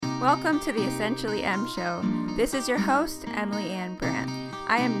Welcome to the Essentially M Show. This is your host, Emily Ann Brandt.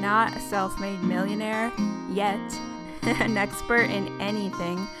 I am not a self-made millionaire yet, an expert in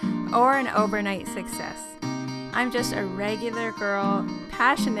anything, or an overnight success. I'm just a regular girl,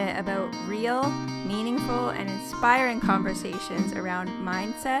 passionate about real, meaningful, and inspiring conversations around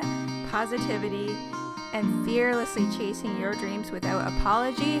mindset, positivity, and fearlessly chasing your dreams without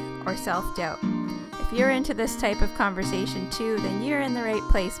apology or self-doubt. If you're into this type of conversation too, then you're in the right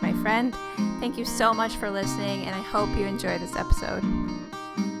place, my friend. Thank you so much for listening, and I hope you enjoy this episode.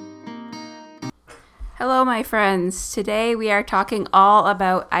 Hello, my friends. Today we are talking all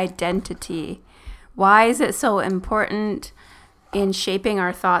about identity. Why is it so important in shaping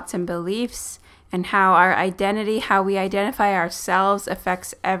our thoughts and beliefs, and how our identity, how we identify ourselves,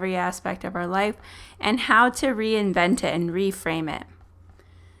 affects every aspect of our life, and how to reinvent it and reframe it.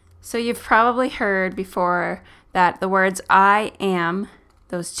 So you've probably heard before that the words I am,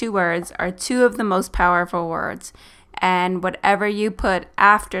 those two words, are two of the most powerful words. And whatever you put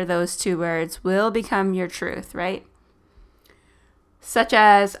after those two words will become your truth, right? Such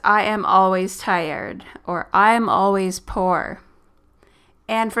as, I am always tired, or I am always poor.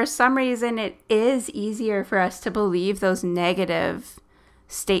 And for some reason, it is easier for us to believe those negative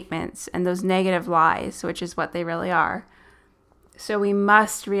statements and those negative lies, which is what they really are. So we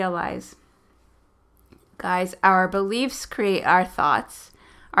must realize, guys, our beliefs create our thoughts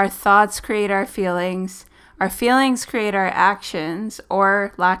create our feelings create our actions,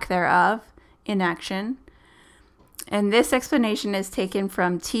 or lack thereof, inaction. And this explanation is taken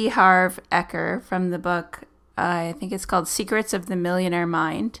from T. Harv Eker from the book, I think it's called Secrets of the Millionaire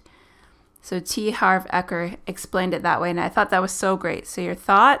Mind. So T. Harv Eker explained it that way, and I thought that was so great. So your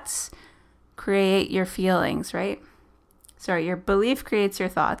thoughts create your feelings, right? Sorry, your belief creates your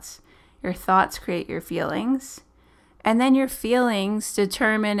thoughts create your feelings, and then your feelings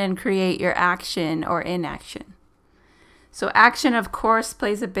determine and create your action or inaction. So action, of course,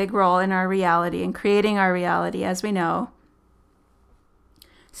 plays a big role in our reality and creating our reality, as we know.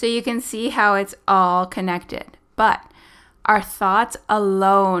 So you can see how it's all connected. But our thoughts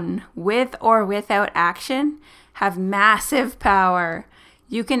alone, with or without action, have massive power.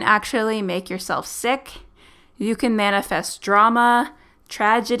 You can actually make yourself sick. You can manifest drama,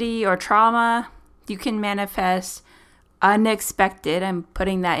 tragedy, or trauma. You can manifest unexpected, I'm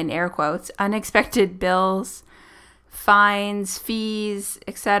putting that in air quotes, unexpected bills, fines, fees,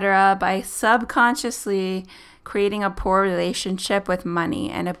 etc. by subconsciously creating a poor relationship with money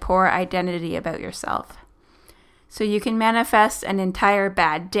and a poor identity about yourself. So you can manifest an entire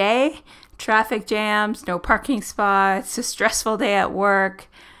bad day, traffic jams, no parking spots, a stressful day at work,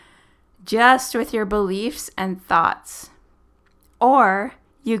 just with your beliefs and thoughts. Or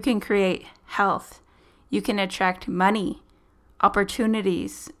you can create health. You can attract money,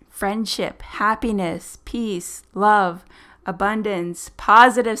 opportunities, friendship, happiness, peace, love, abundance,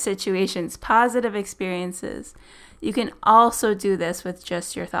 positive situations, positive experiences. You can also do this with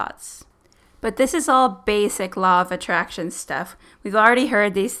just your thoughts. But this is all basic law of attraction stuff. We've already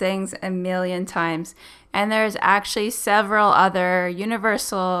heard these things a million times. And there's actually several other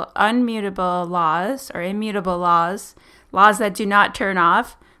universal, unmutable laws or immutable laws that do not turn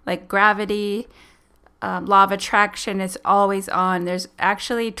off, like gravity, law of attraction is always on. There's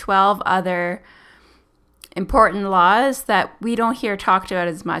actually 12 other important laws that we don't hear talked about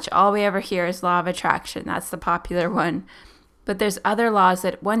as much. All we ever hear is law of attraction. That's the popular one. But there's other laws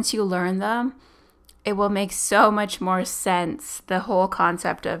that once you learn them, it will make so much more sense, the whole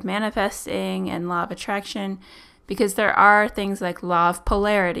concept of manifesting and law of attraction, because there are things like law of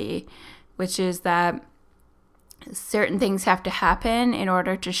polarity, which is that certain things have to happen in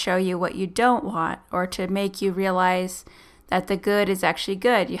order to show you what you don't want, or to make you realize that the good is actually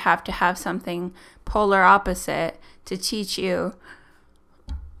good. You have to have something polar opposite to teach you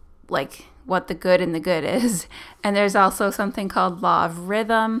like what the good and the good is. And there's also something called law of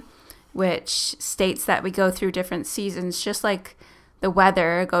rhythm, which states that we go through different seasons, just like the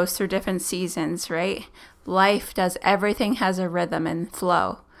weather goes through different seasons, right? Life does, everything has a rhythm and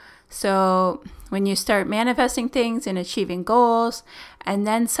flow. So when you start manifesting things and achieving goals, and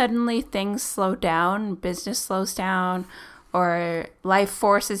then suddenly things slow down, business slows down, or life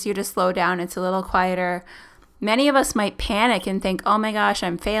forces you to slow down, it's a little quieter. Many of us might panic and think, oh my gosh,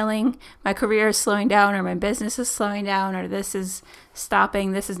 I'm failing, my career is slowing down, or my business is slowing down, or this is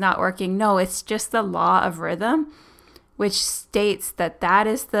stopping, this is not working. No, it's just the law of rhythm, which states that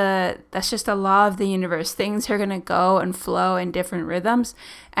that's just a law of the universe. Things are going to go and flow in different rhythms,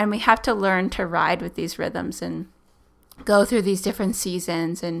 and we have to learn to ride with these rhythms and go through these different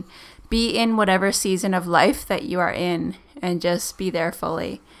seasons and be in whatever season of life that you are in, and just be there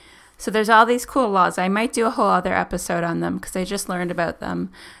fully. So there's all these cool laws. I might do a whole other episode on them because I just learned about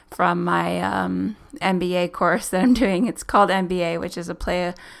them from my MBA course that I'm doing. It's called MBA, which is a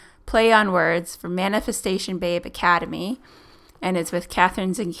play on words for Manifestation Babe Academy. And it's with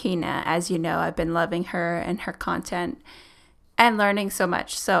Catherine Zankina. As you know, I've been loving her and her content and learning so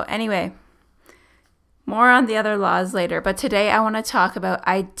much. So anyway, more on the other laws later. But today I want to talk about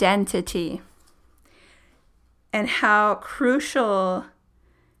identity and how crucial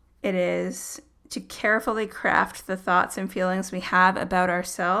it is to carefully craft the thoughts and feelings we have about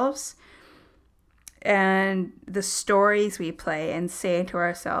ourselves and the stories we play and say to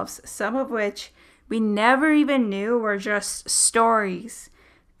ourselves, some of which we never even knew were just stories,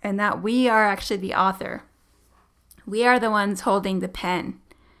 and that we are actually the author. We are the ones holding the pen.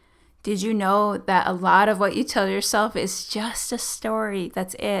 Did you know that a lot of what you tell yourself is just a story?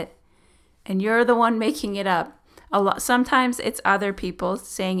 That's it. And you're the one making it up. Sometimes it's other people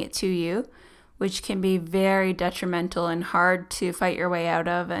saying it to you, which can be very detrimental and hard to fight your way out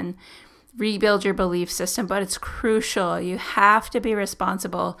of and rebuild your belief system. But it's crucial. You have to be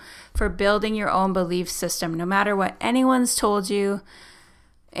responsible for building your own belief system, no matter what anyone's told you.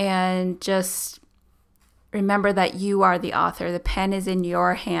 And just remember that you are the author. The pen is in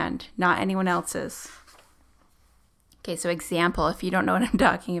your hand, not anyone else's. Okay, so example, if you don't know what I'm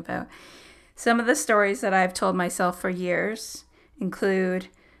talking about. Some of the stories that I've told myself for years include,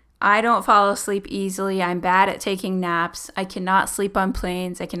 I don't fall asleep easily. I'm bad at taking naps. I cannot sleep on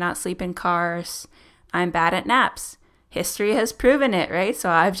planes. I cannot sleep in cars. I'm bad at naps. History has proven it, right? So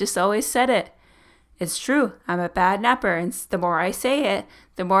I've just always said it. It's true. I'm a bad napper. And the more I say it,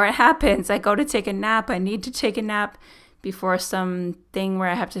 the more it happens. I go to take a nap. I need to take a nap before something where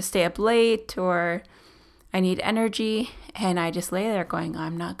I have to stay up late or I need energy, and I just lay there going,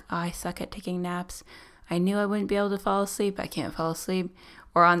 I suck at taking naps. I knew I wouldn't be able to fall asleep. I can't fall asleep.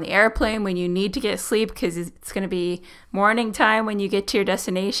 Or on the airplane when you need to get sleep because it's going to be morning time when you get to your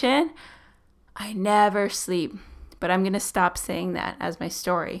destination. I never sleep, but I'm going to stop saying that as my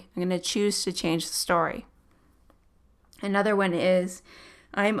story. I'm going to choose to change the story. Another one is,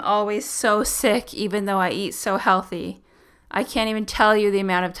 I'm always so sick even though I eat so healthy. I can't even tell you the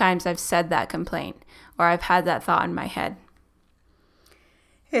amount of times I've said that complaint. Or I've had that thought in my head.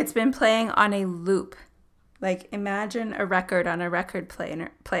 It's been playing on a loop. Like imagine a record on a record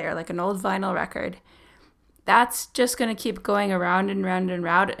player, like an old vinyl record. That's just going to keep going around and round and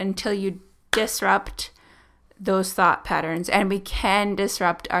round until you disrupt those thought patterns. And we can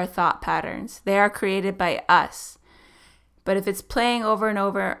disrupt our thought patterns. They are created by us. But if it's playing over and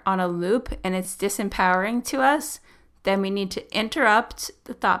over on a loop and it's disempowering to us, then we need to interrupt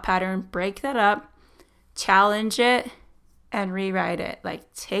the thought pattern, break that up, challenge it, and rewrite it.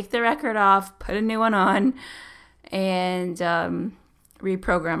 Like take the record off, put a new one on, and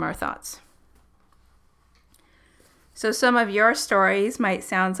reprogram our thoughts. So some of your stories might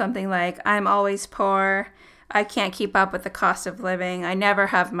sound something like, I'm always poor, I can't keep up with the cost of living, I never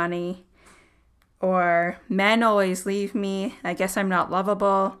have money, or men always leave me, I guess I'm not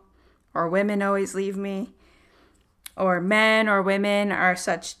lovable, or women always leave me, or men or women are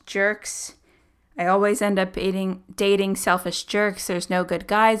such jerks, I always end up dating selfish jerks. There's no good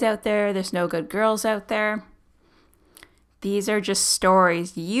guys out there. There's no good girls out there. These are just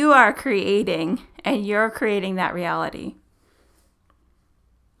stories you are creating, and you're creating that reality.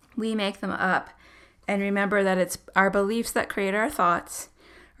 We make them up. And remember that it's our beliefs that create our thoughts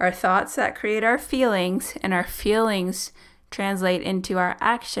that create our feelings, and our feelings translate into our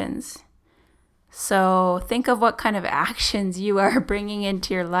actions. So think of what kind of actions you are bringing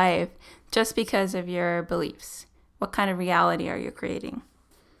into your life just because of your beliefs. What kind of reality are you creating?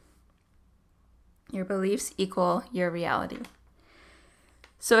 Your beliefs equal your reality.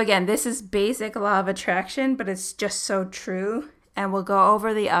 So again, this is basic law of attraction, but it's just so true. And we'll go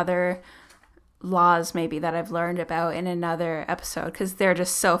over the other laws maybe that I've learned about in another episode because they're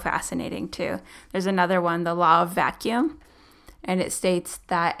just so fascinating too. There's another one, the law of vacuum. And it states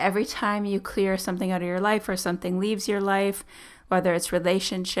that every time you clear something out of your life or something leaves your life, whether it's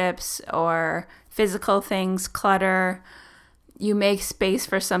relationships or physical things, clutter, you make space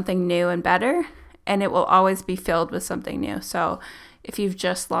for something new and better, and it will always be filled with something new. So if you've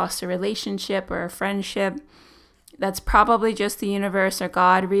just lost a relationship or a friendship, that's probably just the universe or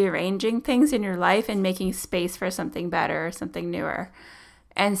God rearranging things in your life and making space for something better or something newer.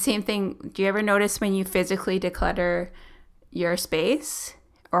 And same thing, do you ever notice when you physically declutter your space?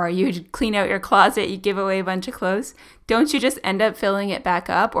 Or you clean out your closet, you give away a bunch of clothes, don't you just end up filling it back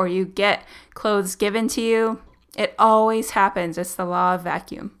up? Or you get clothes given to you? It always happens. It's the law of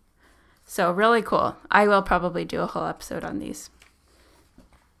vacuum. So really cool. I will probably do a whole episode on these.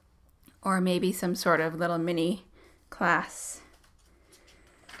 or maybe some sort of little mini class.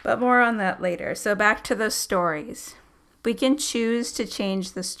 But more on that later. So back to the stories. We can choose to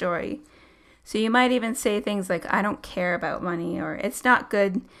change the story. So you might even say things like, I don't care about money, or it's not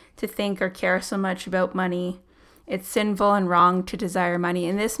good to think or care so much about money. It's sinful and wrong to desire money.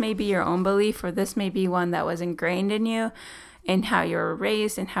 And this may be your own belief, or this may be one that was ingrained in you, in how you were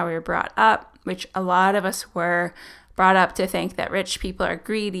raised and how you were brought up, which a lot of us were brought up to think that rich people are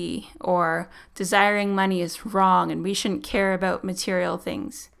greedy, or desiring money is wrong and we shouldn't care about material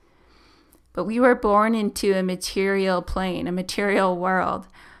things. But we were born into a material plane, a material world.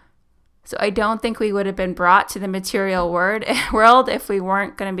 So I don't think we would have been brought to the material world if we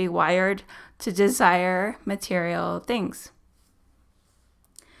weren't going to be wired to desire material things.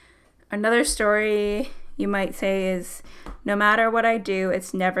 Another story you might say is, no matter what I do,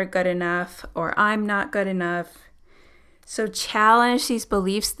 it's never good enough, or I'm not good enough. So challenge these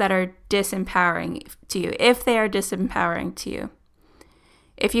beliefs that are disempowering to you, if they are disempowering to you.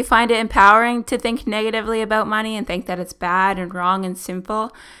 If you find it empowering to think negatively about money and think that it's bad and wrong and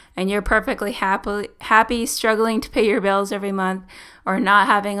sinful, and you're perfectly happy struggling to pay your bills every month, or not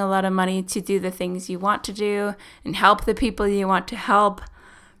having a lot of money to do the things you want to do and help the people you want to help,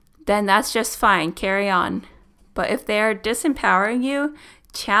 then that's just fine. Carry on. But if they are disempowering you,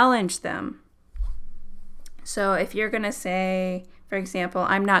 challenge them. So if you're going to say, for example,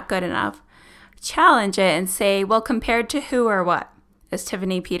 I'm not good enough, challenge it and say, well, compared to who or what? As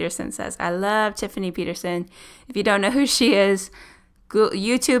Tiffany Peterson says. I love Tiffany Peterson. If you don't know who she is,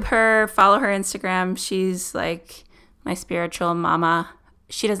 YouTube her, follow her Instagram. She's like my spiritual mama.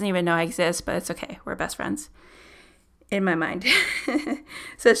 She doesn't even know I exist, but it's okay. We're best friends in my mind.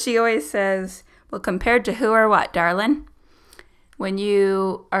 So she always says, well, compared to who or what, darling? When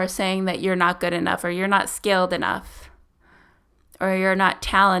you are saying that you're not good enough, or you're not skilled enough, or you're not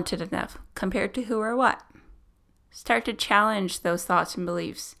talented enough, compared to who or what? Start to challenge those thoughts and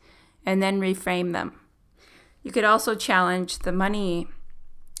beliefs and then reframe them. You could also challenge the money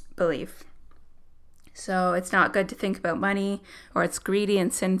belief. So it's not good to think about money, or it's greedy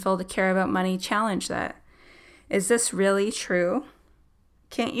and sinful to care about money. Challenge that. Is this really true?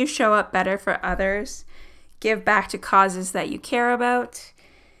 Can't you show up better for others? Give back to causes that you care about?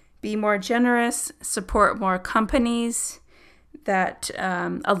 Be more generous? Support more companies that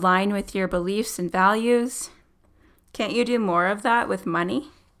align with your beliefs and values? Can't you do more of that with money?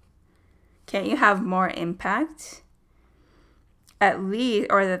 Can't you have more impact? At least,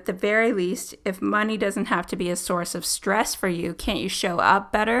 or at the very least, if money doesn't have to be a source of stress for you, can't you show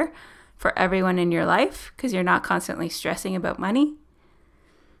up better for everyone in your life because you're not constantly stressing about money?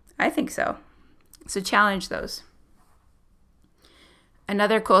 I think so. So challenge those.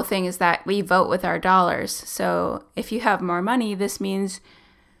 Another cool thing is that we vote with our dollars. So if you have more money, this means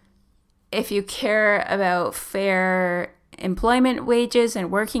if you care about fair employment wages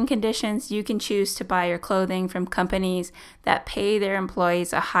and working conditions, you can choose to buy your clothing from companies that pay their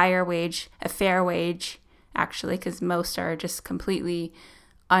employees a higher wage, a fair wage, actually, because most are just completely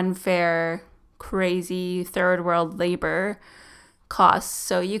unfair, crazy third world labor costs.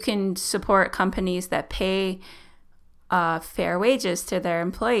 So you can support companies that pay fair wages to their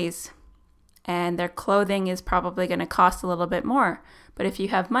employees, and their clothing is probably going to cost a little bit more. But if you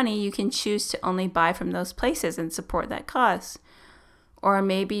have money, you can choose to only buy from those places and support that cause. Or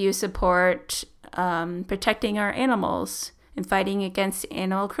maybe you support protecting our animals and fighting against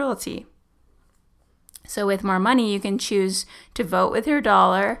animal cruelty. So with more money, you can choose to vote with your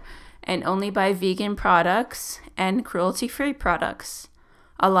dollar and only buy vegan products and cruelty-free products,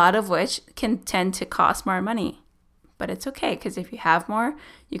 a lot of which can tend to cost more money. But it's okay, because if you have more,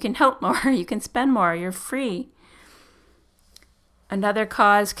 you can help more, you can spend more, you're free. Another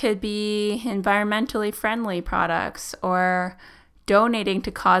cause could be environmentally friendly products, or donating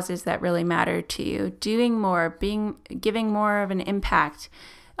to causes that really matter to you, doing more, giving more of an impact.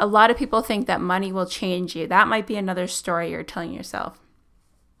 A lot of people think that money will change you. That might be another story you're telling yourself.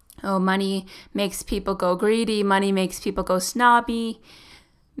 Oh, money makes people go greedy. Money makes people go snobby.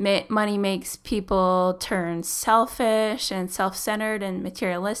 Money makes people turn selfish and self-centered and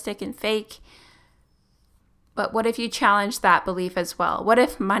materialistic and fake. But what if you challenge that belief as well? What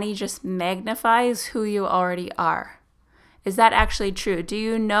if money just magnifies who you already are? Is that actually true? Do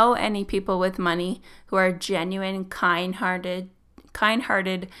you know any people with money who are genuine, kind-hearted,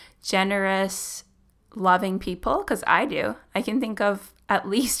 generous, loving people? Because I do. I can think of at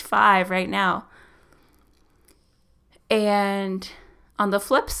least 5 right now. And on the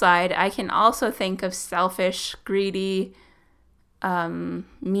flip side, I can also think of selfish, greedy,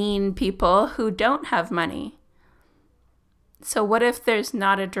 mean people who don't have money. So what if there's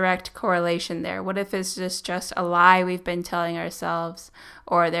not a direct correlation there? What if it's just a lie we've been telling ourselves,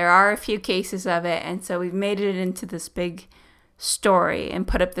 or there are a few cases of it, and so we've made it into this big story and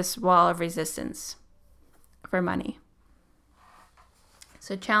put up this wall of resistance for money?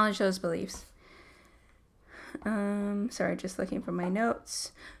 So challenge those beliefs. Sorry, just looking for my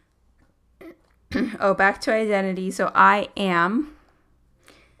notes. Back to identity. So I am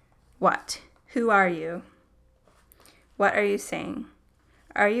what? Who are you? What are you saying?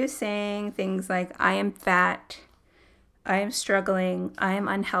 Are you saying things like, I am fat, I am struggling, I am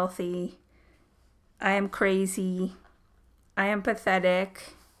unhealthy, I am crazy, I am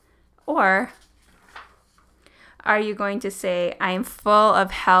pathetic? Or are you going to say, I am full of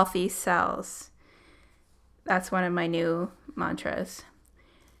healthy cells? That's one of my new mantras.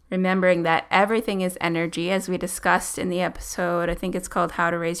 Remembering that everything is energy, as we discussed in the episode, I think it's called How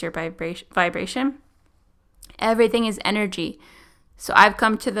to Raise Your Vibration. Everything is energy. So I've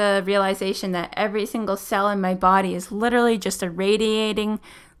come to the realization that every single cell in my body is literally just a radiating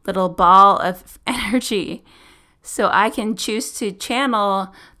little ball of energy. So I can choose to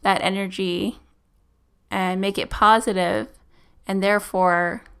channel that energy and make it positive, and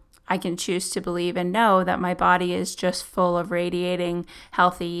therefore I can choose to believe and know that my body is just full of radiating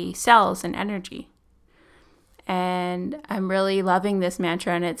healthy cells and energy. And I'm really loving this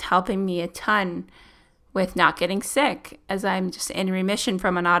mantra, and it's helping me a ton with not getting sick, as I'm just in remission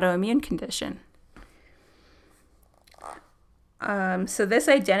from an autoimmune condition. So this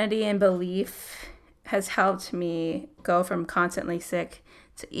identity and belief has helped me go from constantly sick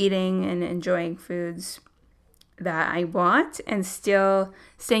to eating and enjoying foods that I want and still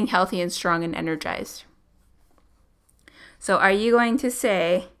staying healthy and strong and energized. So are you going to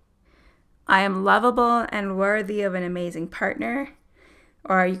say, I am lovable and worthy of an amazing partner?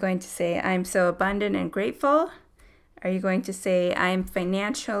 Or are you going to say, I'm so abundant and grateful? Are you going to say, I am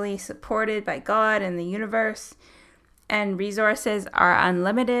financially supported by God and the universe, and resources are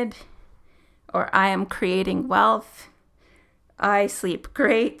unlimited? Or I am creating wealth. I sleep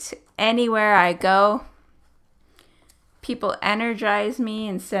great anywhere I go. People energize me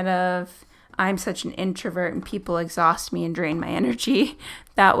instead of I'm such an introvert and people exhaust me and drain my energy.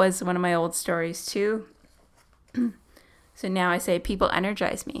 That was one of my old stories too. So now I say people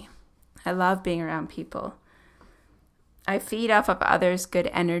energize me. I love being around people. I feed off of others' good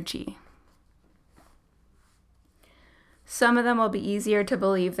energy. Some of them will be easier to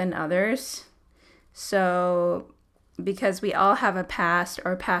believe than others. So because we all have a past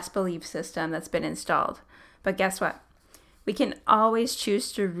or past belief system that's been installed. But guess what? We can always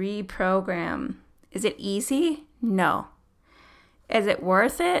choose to reprogram. Is it easy? No. Is it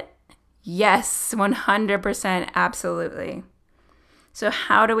worth it? Yes, 100%, absolutely. So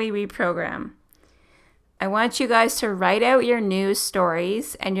how do we reprogram? I want you guys to write out your new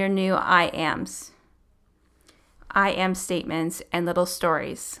stories and your new I ams. I am statements and little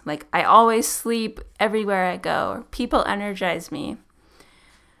stories. Like, I always sleep everywhere I go. Or people energize me.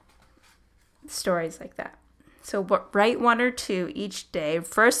 Stories like that. So write one or two each day.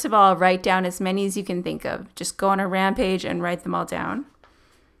 First of all, write down as many as you can think of. Just go on a rampage and write them all down.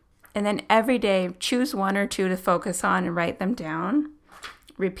 And then every day, choose one or two to focus on and write them down.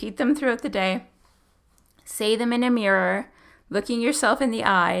 Repeat them throughout the day. Say them in a mirror, looking yourself in the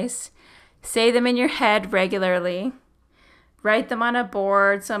eyes. Say them in your head regularly. Write them on a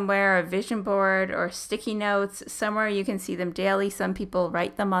board somewhere, a vision board or sticky notes, somewhere you can see them daily. Some people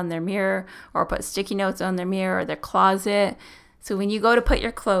write them on their mirror or put sticky notes on their mirror or their closet. So when you go to put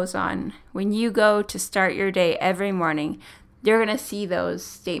your clothes on, when you go to start your day every morning, you're going to see those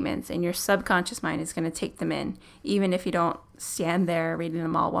statements and your subconscious mind is going to take them in, even if you don't stand there reading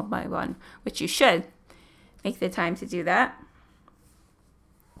them all one by one, which you should. Make the time to do that.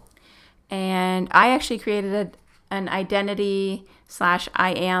 And I actually created an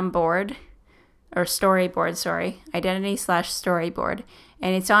identity/I am board, or storyboard, identity/storyboard.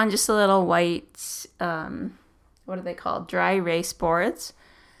 And it's on just a little white, what are they called? Dry erase boards.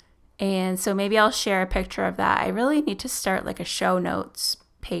 And so maybe I'll share a picture of that. I really need to start like a show notes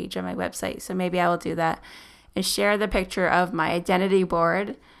page on my website. So maybe I will do that and share the picture of my identity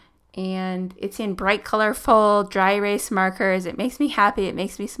board. And it's in bright, colorful, dry erase markers. It makes me happy. It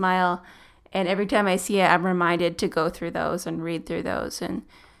makes me smile. And every time I see it, I'm reminded to go through those and read through those and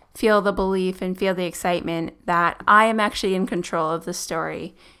feel the belief and feel the excitement that I am actually in control of the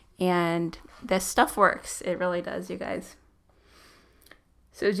story. And this stuff works. It really does, you guys.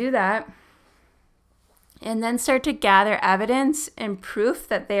 So do that. And then start to gather evidence and proof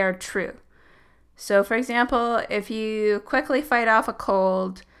that they are true. So for example, if you quickly fight off a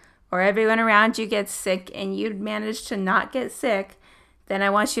cold or everyone around you gets sick and you manage to not get sick, then I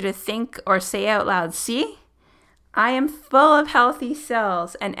want you to think or say out loud, see, I am full of healthy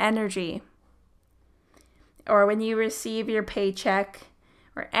cells and energy. Or when you receive your paycheck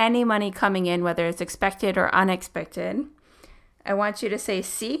or any money coming in, whether it's expected or unexpected, I want you to say,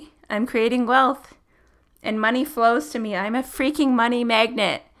 see, I'm creating wealth and money flows to me. I'm a freaking money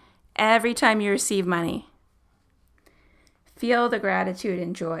magnet every time you receive money. Feel the gratitude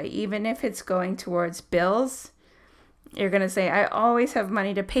and joy, even if it's going towards bills. You're going to say, I always have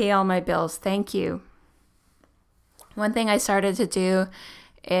money to pay all my bills. Thank you. One thing I started to do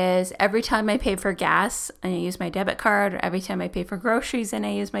is every time I pay for gas and I use my debit card, or every time I pay for groceries and I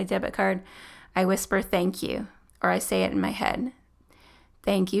use my debit card, I whisper thank you, or I say it in my head.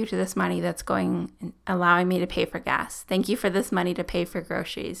 Thank you to this money that's allowing me to pay for gas. Thank you for this money to pay for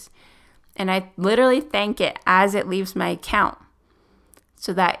groceries. And I literally thank it as it leaves my account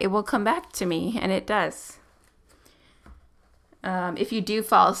so that it will come back to me, and it does. If you do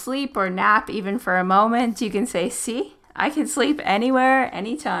fall asleep or nap even for a moment, you can say, see, I can sleep anywhere,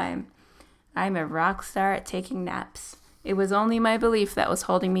 anytime. I'm a rock star at taking naps. It was only my belief that was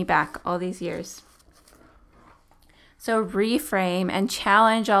holding me back all these years. So reframe and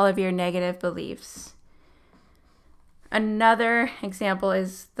challenge all of your negative beliefs. Another example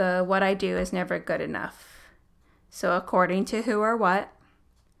is the what I do is never good enough. So according to who or what,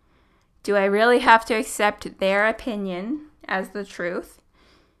 do I really have to accept their opinion as the truth?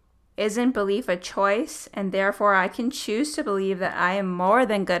 Isn't belief a choice, and therefore I can choose to believe that I am more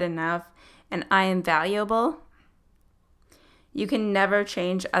than good enough and I am valuable? You can never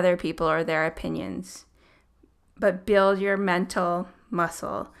change other people or their opinions, but build your mental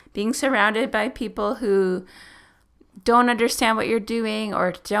muscle. Being surrounded by people who don't understand what you're doing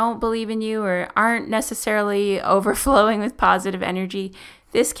or don't believe in you or aren't necessarily overflowing with positive energy,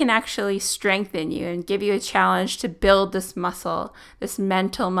 this can actually strengthen you and give you a challenge to build this muscle, this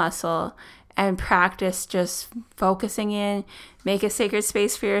mental muscle, and practice just focusing in. Make a sacred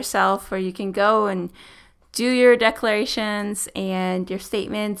space for yourself where you can go and do your declarations and your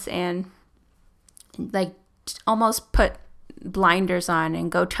statements and like almost put blinders on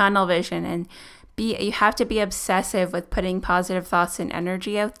and go tunnel vision, and you have to be obsessive with putting positive thoughts and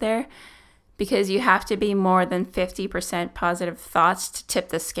energy out there, because you have to be more than 50% positive thoughts to tip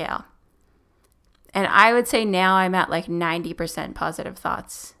the scale. And I would say now I'm at like 90% positive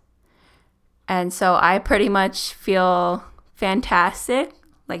thoughts. And so I pretty much feel fantastic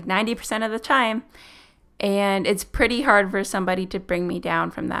like 90% of the time. And it's pretty hard for somebody to bring me down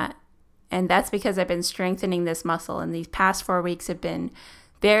from that. And that's because I've been strengthening this muscle. And these past 4 weeks have been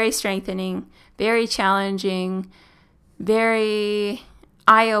very strengthening, very challenging, very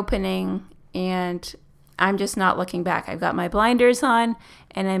eye-opening. And I'm just not looking back. I've got my blinders on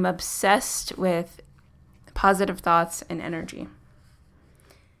and I'm obsessed with positive thoughts and energy,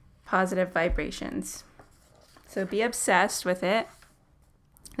 positive vibrations. So be obsessed with it.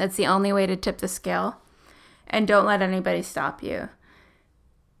 That's the only way to tip the scale. And don't let anybody stop you.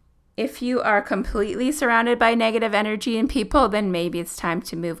 If you are completely surrounded by negative energy and people, then maybe it's time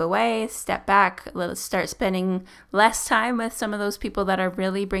to move away, step back, start spending less time with some of those people that are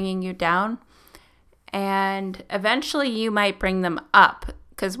really bringing you down. And eventually you might bring them up,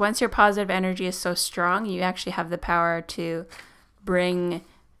 because once your positive energy is so strong, you actually have the power to bring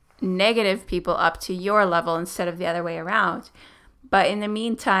negative people up to your level instead of the other way around. But in the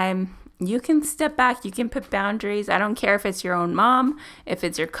meantime, you can step back, you can put boundaries. I don't care if it's your own mom, if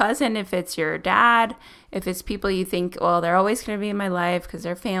it's your cousin, if it's your dad, if it's people you think, well, they're always going to be in my life because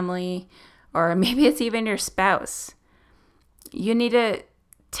they're family, or maybe it's even your spouse. You need to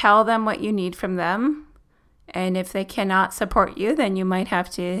tell them what you need from them. And if they cannot support you, then you might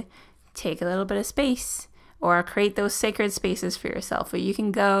have to take a little bit of space or create those sacred spaces for yourself where you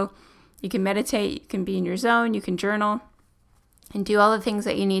can go, you can meditate, you can be in your zone, you can journal, and do all the things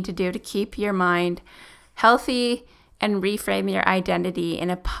that you need to do to keep your mind healthy and reframe your identity in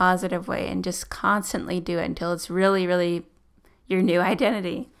a positive way, and just constantly do it until it's really, really your new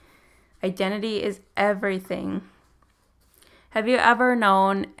identity. Identity is everything. Have you ever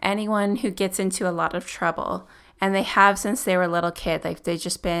known anyone who gets into a lot of trouble, and they have since they were a little kid? Like they've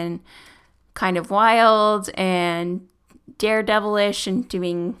just been kind of wild and daredevilish and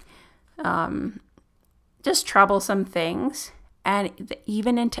doing just troublesome things. And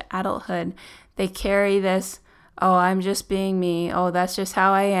even into adulthood, they carry this, oh, I'm just being me. Oh, that's just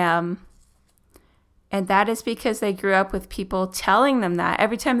how I am. And that is because they grew up with people telling them that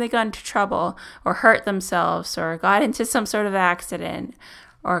every time they got into trouble or hurt themselves or got into some sort of accident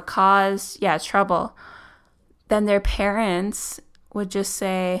or caused, trouble, then their parents would just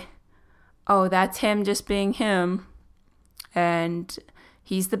say, oh, that's him just being him, and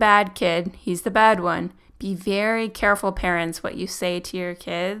he's the bad kid, he's the bad one. Be very careful, parents, what you say to your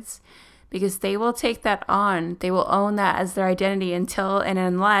kids, because they will take that on. They will own that as their identity until and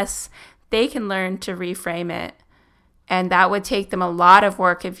unless they can learn to reframe it. And that would take them a lot of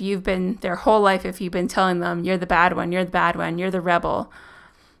work if you've been their whole life, if you've been telling them you're the bad one, you're the bad one, you're the rebel.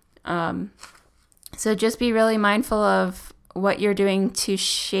 So just be really mindful of what you're doing to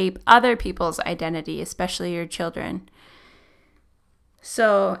shape other people's identity, especially your children.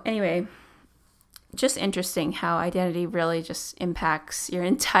 So anyway, just interesting how identity really just impacts your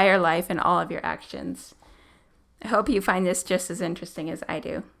entire life and all of your actions. I hope you find this just as interesting as I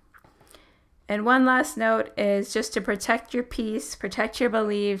do. And one last note is just to protect your peace, protect your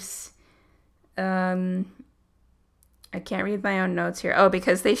beliefs. I can't read my own notes here. Oh,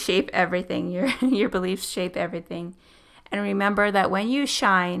 because they shape everything. Your beliefs shape everything. And remember that when you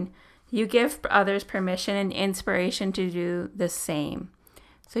shine, you give others permission and inspiration to do the same.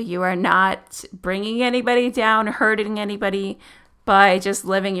 So you are not bringing anybody down, hurting anybody by just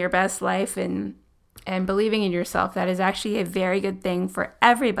living your best life and believing in yourself. That is actually a very good thing for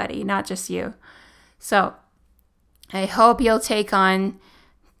everybody, not just you. So I hope you'll take on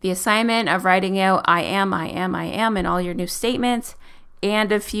the assignment of writing out I am, in all your new statements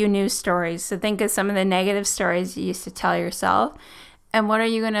and a few new stories. So think of some of the negative stories you used to tell yourself and what are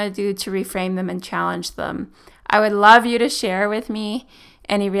you going to do to reframe them and challenge them. I would love you to share with me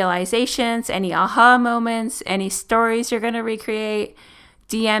any realizations, any aha moments, any stories you're going to recreate.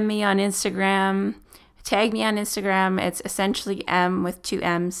 DM me on Instagram. Tag me on Instagram. It's essentially M with 2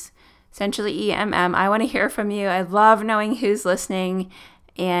 M's. Essentially EMM. I want to hear from you. I love knowing who's listening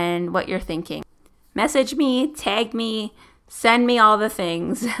and what you're thinking. Message me, tag me, send me all the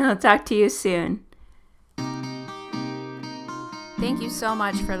things. I'll talk to you soon. Thank you so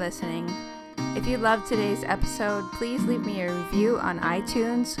much for listening. If you loved today's episode, please leave me a review on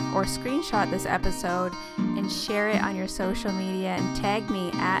iTunes or screenshot this episode and share it on your social media and tag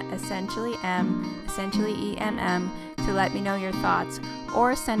me at essentially EMM to let me know your thoughts,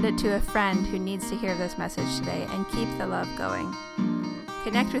 or send it to a friend who needs to hear this message today, and keep the love going.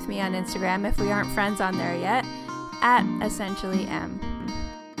 Connect with me on Instagram if we aren't friends on there yet, at essentiallym.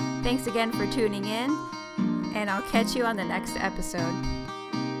 Thanks again for tuning in, and I'll catch you on the next episode.